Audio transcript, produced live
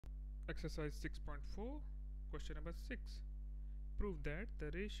Exercise 6.4, question number 6. Prove that the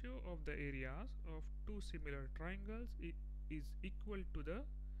ratio of the areas of two similar triangles is equal to the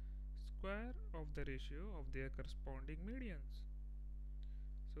square of the ratio of their corresponding medians.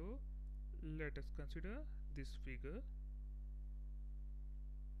 So let us consider this figure.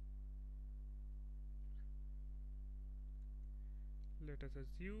 Let us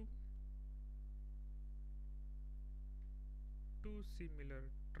assume two similar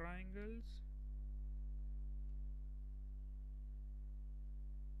triangles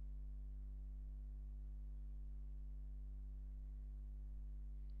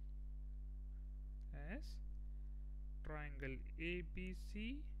as triangle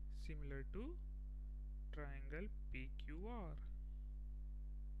ABC similar to triangle PQR,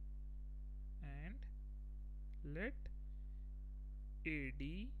 and let AD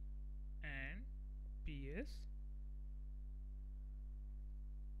and PS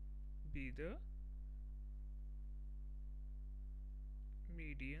be the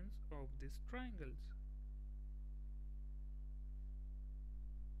medians of these triangles.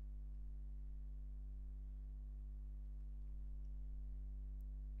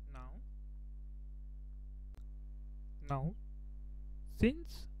 Now,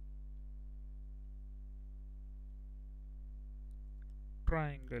 since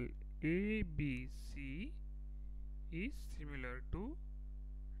triangle ABC is similar to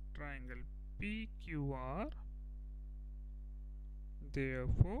triangle PQR,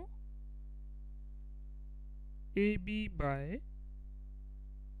 therefore AB by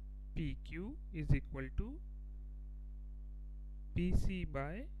PQ is equal to BC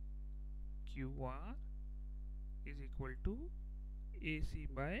by QR is equal to AC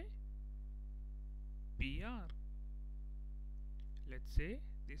by PR. Let's say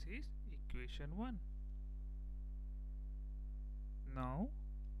this is equation 1. Now,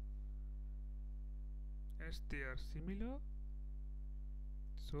 as they are similar,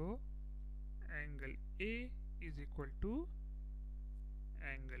 so angle A is equal to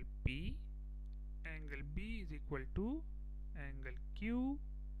angle P, angle B is equal to angle Q,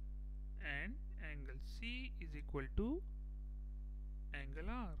 and angle C is equal to angle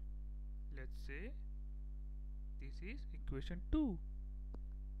R. Let's say this is equation 2.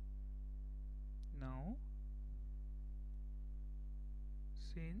 Now,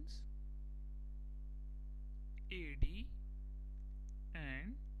 since AD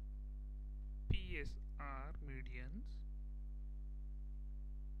and PS are medians,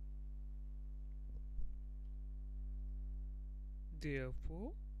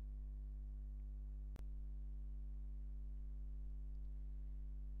 therefore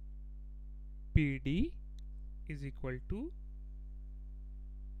PD is equal to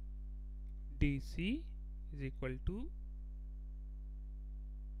DC is equal to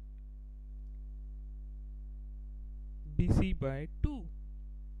BC by 2.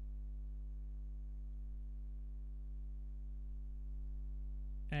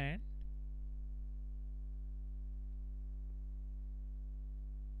 And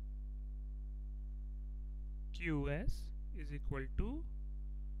QS is equal to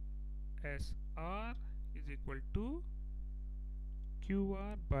SR is equal to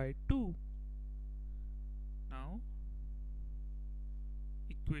QR by 2. Now,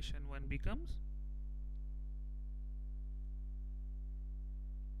 equation 1 becomes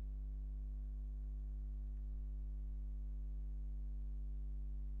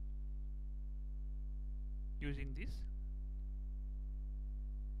using this,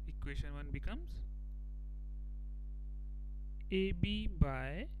 equation 1 becomes AB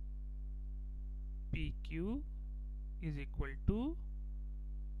by PQ is equal to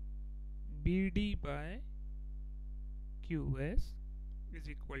BD by QS is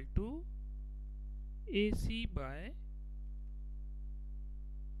equal to AC by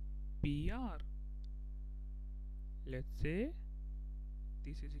PR. Let's say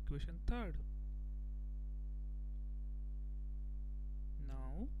this is equation 3rd.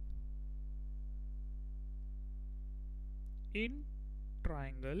 Now, in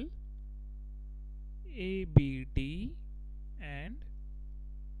triangle ABD and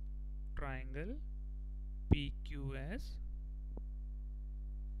triangle PQS,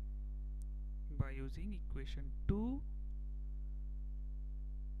 by using equation 2,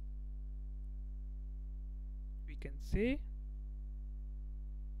 we can say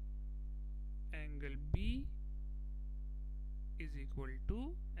angle B is equal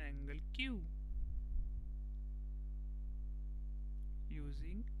to angle Q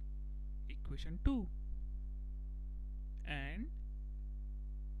using equation 2, and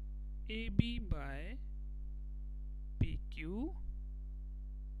AB by PQ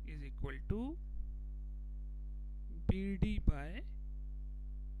is equal equal to BD by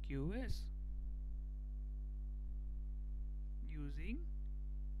QS using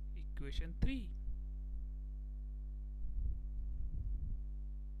equation 3.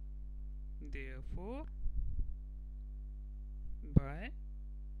 Therefore, by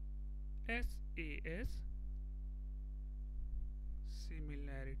SAS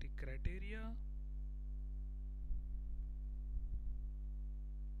similarity criteria,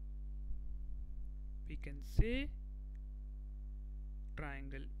 we can say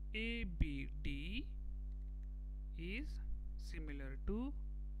triangle ABD is similar to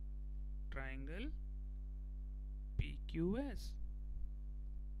triangle PQS.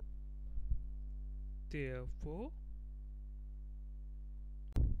 Therefore,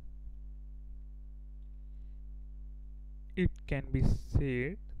 it can be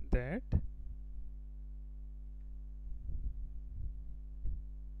said that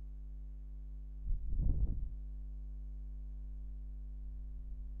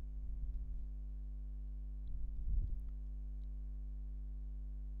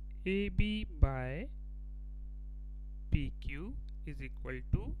AB by PQ is equal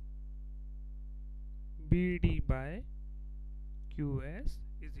to BD by QS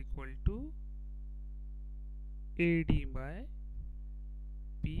is equal to AD by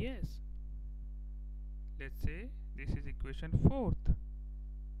PS. Let's say this is equation 4th,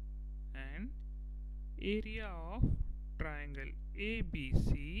 and area of triangle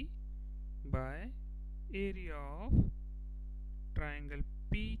ABC by area of triangle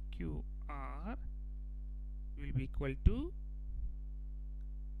PQR will be equal to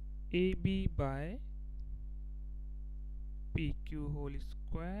AB by PQ whole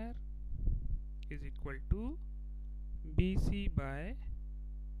square is equal to BC by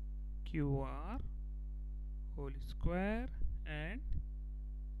QR whole square and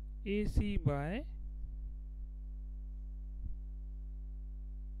AC by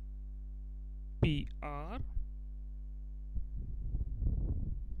PR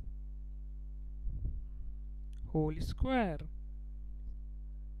whole square.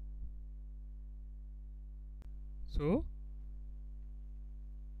 So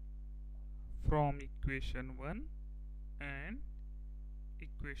from equation 1 and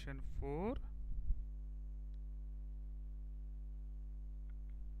equation 4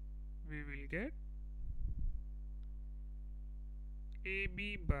 we will get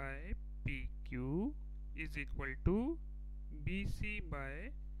AB by PQ is equal to BC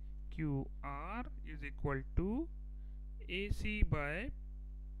by QR is equal to AC by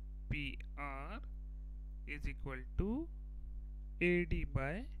PR is equal to AD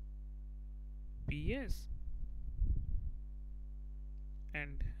by PS,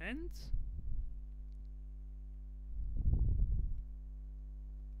 and hence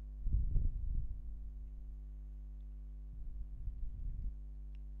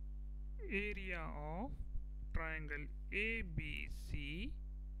area of triangle ABC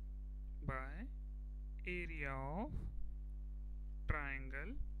by area of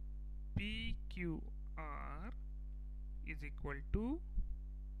triangle PQR is equal to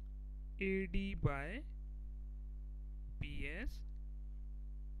AD by PS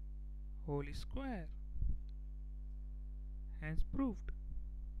whole square. Hence proved.